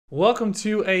Welcome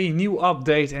to a new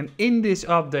update, and in this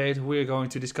update we're going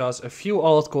to discuss a few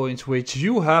altcoins which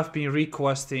you have been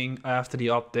requesting after the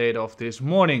update of this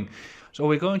morning. So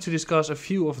we're going to discuss a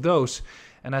few of those,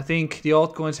 and I think the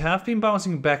altcoins have been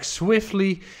bouncing back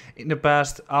swiftly in the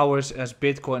past hours as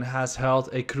Bitcoin has held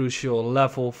a crucial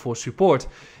level for support.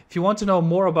 If you want to know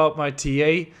more about my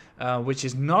TA, which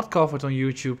is not covered on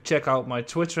YouTube, check out my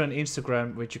Twitter and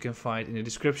Instagram, which you can find in the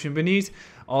description beneath.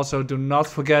 Also, do not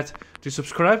forget to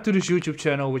subscribe to this YouTube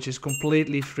channel, which is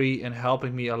completely free and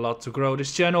helping me a lot to grow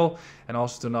this channel. And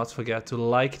also do not forget to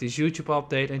like this YouTube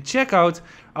update and check out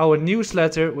our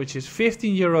newsletter, which is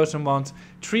 15 euros a month,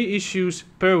 3 issues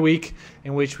per week,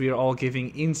 in which we are all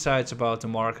giving insights about the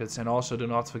markets. And also do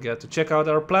not forget to check out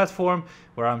our platform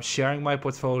where I'm sharing my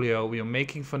portfolio. We are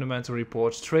making fundamental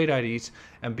reports, trade IDs,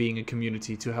 and being a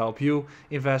community to help you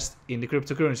invest in the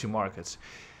cryptocurrency markets.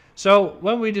 So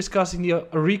when we're discussing the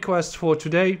requests for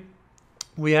today,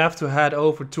 we have to head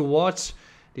over towards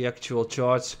the actual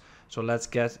charts. So let's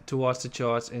get towards the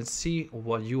charts and see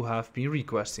what you have been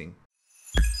requesting.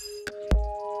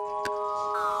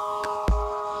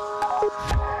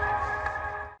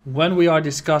 When we are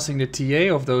discussing the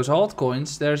TA of those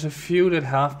altcoins, there's a few that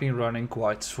have been running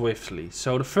quite swiftly.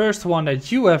 So the first one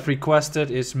that you have requested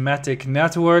is Matic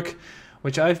Network,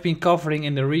 which I've been covering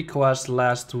in the request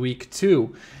last week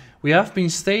too. We have been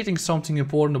stating something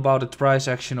important about the price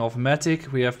action of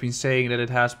Matic. We have been saying that it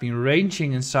has been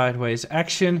ranging in sideways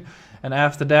action, and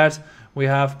after that we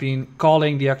have been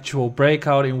calling the actual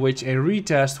breakout in which a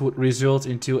retest would result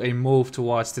into a move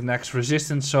towards the next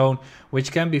resistance zone,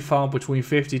 which can be found between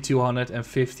 5200 and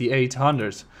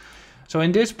 5800. So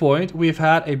in this point we've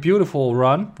had a beautiful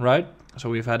run, right? So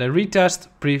we've had a retest,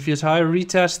 previous high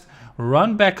retest,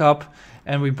 run back up,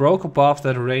 and we broke above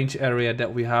that range area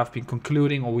that we have been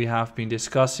concluding or we have been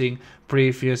discussing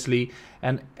previously.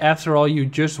 And after all, you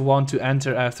just want to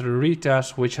enter after the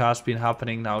retest, which has been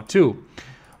happening now too.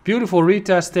 Beautiful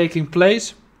retest taking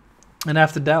place, and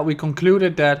after that we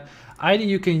concluded that either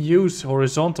you can use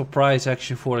horizontal price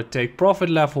action for a take profit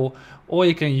level, or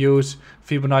you can use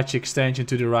Fibonacci extension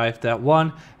to derive that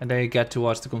one, and then you get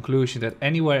towards the conclusion that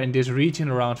anywhere in this region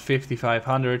around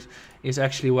 5500 is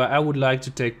actually where I would like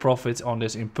to take profits on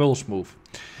this impulse move.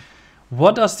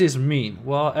 What does this mean?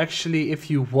 Well, actually,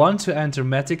 if you want to enter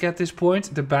Matic at this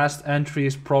point, the best entry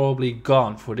is probably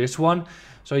gone for this one.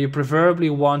 So you preferably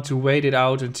want to wait it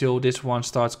out until this one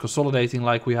starts consolidating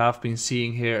like we have been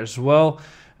seeing here as well.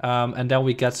 And then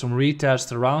we get some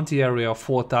retest around the area of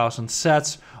 4000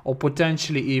 sets or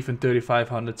potentially even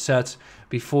 3500 sets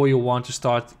before you want to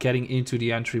start getting into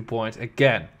the entry point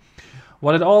again.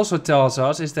 What it also tells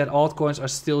us is that altcoins are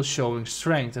still showing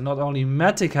strength, and not only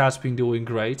Matic has been doing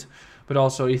great, but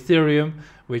also Ethereum,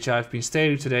 which I've been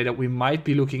stating today that we might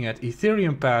be looking at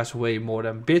Ethereum pairs way more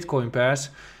than Bitcoin pairs.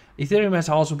 Ethereum has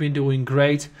also been doing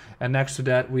great, and next to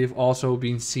that we've also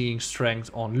been seeing strength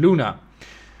on Luna.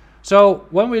 So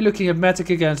when we're looking at Matic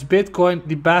against Bitcoin,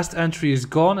 the best entry is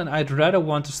gone, and I'd rather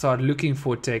want to start looking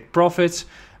for take profits,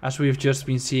 as we've just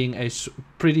been seeing a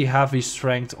pretty heavy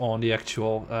strength on the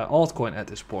actual altcoin at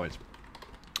this point.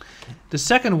 The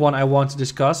second one I want to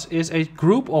discuss is a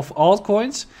group of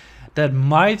altcoins that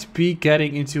might be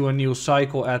getting into a new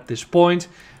cycle at this point,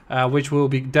 which we'll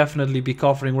definitely be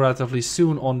covering relatively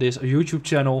soon on this YouTube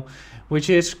channel,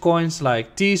 which is coins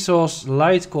like Tezos,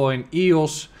 Litecoin,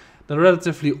 EOS, the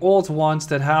relatively old ones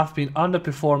that have been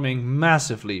underperforming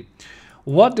massively.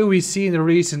 What do we see in the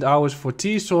recent hours for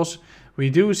Tezos? We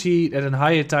do see that a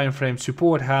higher time frame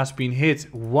support has been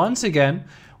hit once again.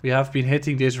 We have been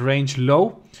hitting this range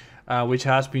low, which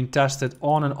has been tested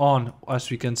on and on, as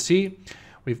we can see.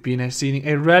 We've been seeing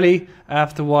a rally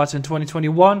afterwards in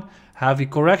 2021, heavy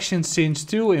correction since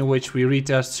too, in which we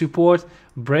retest support,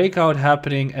 breakout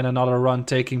happening, and another run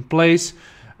taking place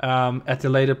at the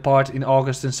later part in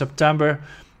August and September,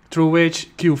 through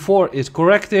which Q4 is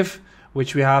corrective,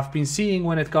 which we have been seeing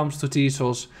when it comes to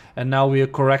Tezos, and now we are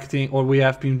correcting, or we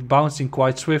have been bouncing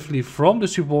quite swiftly from the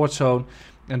support zone,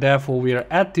 and therefore we are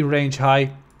at the range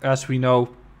high, as we know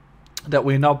that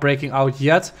we're not breaking out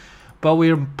yet, but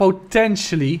we're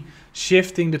potentially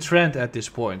shifting the trend at this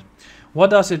point. What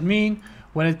does it mean?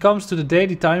 When it comes to the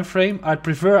daily time frame,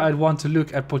 I'd want to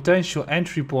look at potential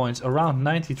entry points around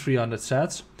 9300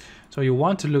 sets. So you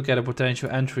want to look at a potential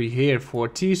entry here for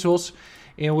Tezos,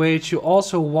 in which you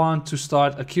also want to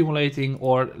start accumulating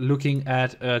or looking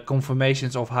at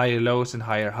confirmations of higher lows and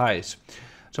higher highs.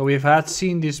 So we've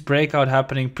seen this breakout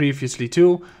happening previously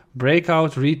too.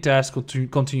 Breakout, retest,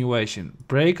 continuation.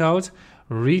 Breakout,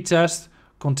 retest,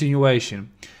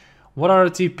 continuation. What are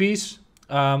the TPs?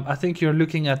 I think you're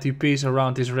looking at TPs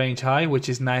around this range high, which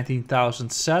is 19,000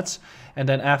 sats. And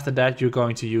then after that, you're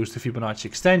going to use the Fibonacci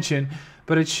extension.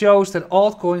 But it shows that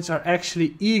altcoins are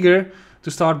actually eager to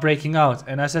start breaking out.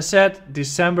 And as I said,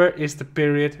 December is the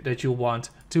period that you want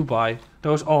to buy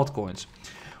those altcoins.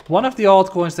 One of the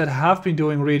altcoins that have been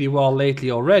doing really well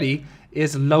lately already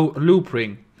is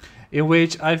Loopring, in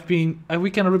which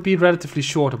we can be relatively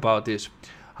short about this.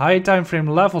 High time frame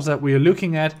levels that we are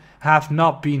looking at have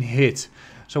not been hit.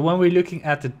 So when we're looking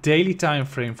at the daily time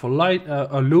frame for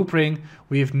Loopring,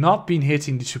 we have not been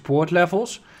hitting the support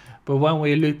levels. But when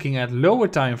we're looking at lower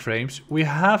time frames, we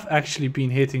have actually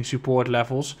been hitting support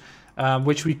levels,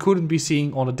 which we couldn't be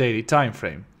seeing on a daily time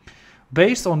frame.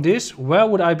 Based on this, where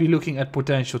would I be looking at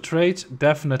potential trades?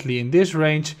 Definitely in this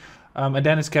range. And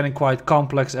then it's getting quite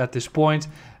complex at this point,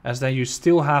 as then you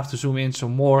still have to zoom in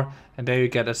some more, and there you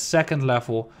get a second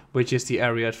level, which is the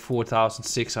area at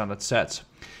 4,600 sats.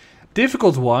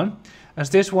 Difficult one, as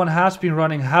this one has been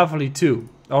running heavily too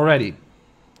already.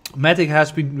 Matic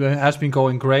has been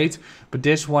going great, but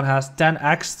this one has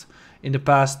 10x'd in the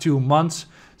past 2 months,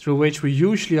 through which we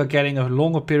usually are getting a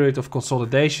longer period of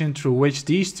consolidation, through which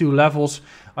these two levels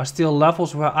are still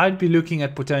levels where I'd be looking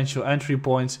at potential entry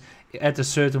points at a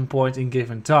certain point in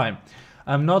given time.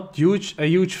 I'm not a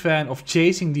huge fan of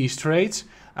chasing these trades.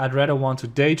 I'd rather want to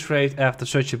day trade after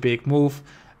such a big move,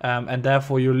 and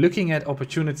therefore you're looking at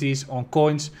opportunities on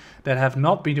coins that have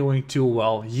not been doing too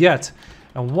well yet.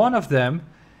 And one of them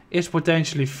is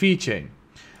potentially Vechain.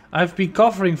 I've been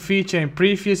covering Vechain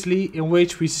previously, in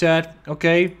which we said,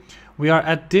 okay, we are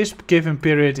at this given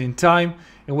period in time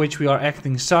in which we are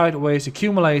acting sideways,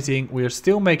 accumulating, we are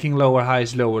still making lower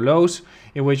highs, lower lows,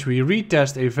 in which we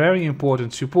retest a very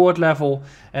important support level,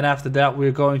 and after that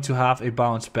we're going to have a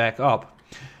bounce back up.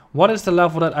 What is the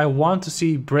level that I want to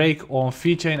see break on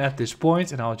Vechain at this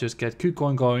point? And I'll just get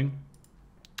KuCoin going.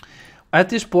 At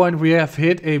this point we have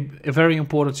hit a very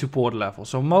important support level.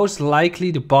 So most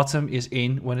likely the bottom is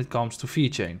in when it comes to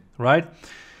Vechain, right?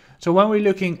 So when we're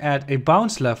looking at a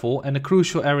bounce level and a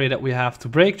crucial area that we have to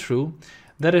break through,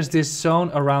 that is this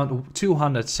zone around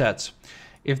 200 sats.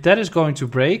 If that is going to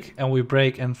break and we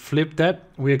break and flip that,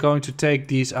 we are going to take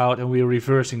these out and we are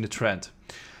reversing the trend.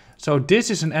 So this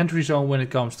is an entry zone when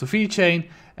it comes to Vechain,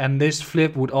 and this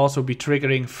flip would also be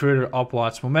triggering further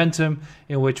upwards momentum,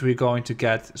 in which we're going to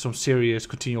get some serious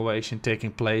continuation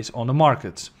taking place on the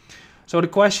markets. So the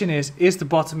question is the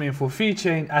bottom in for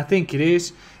Vechain? I think it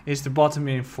is. Is the bottom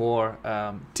in for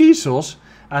Tezos?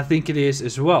 I think it is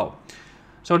as well.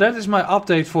 So that is my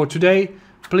update for today.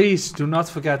 Please do not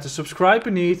forget to subscribe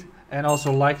beneath, and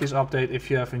also like this update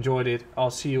if you have enjoyed it. I'll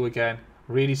see you again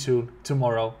really soon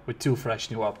tomorrow with 2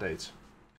 fresh new updates.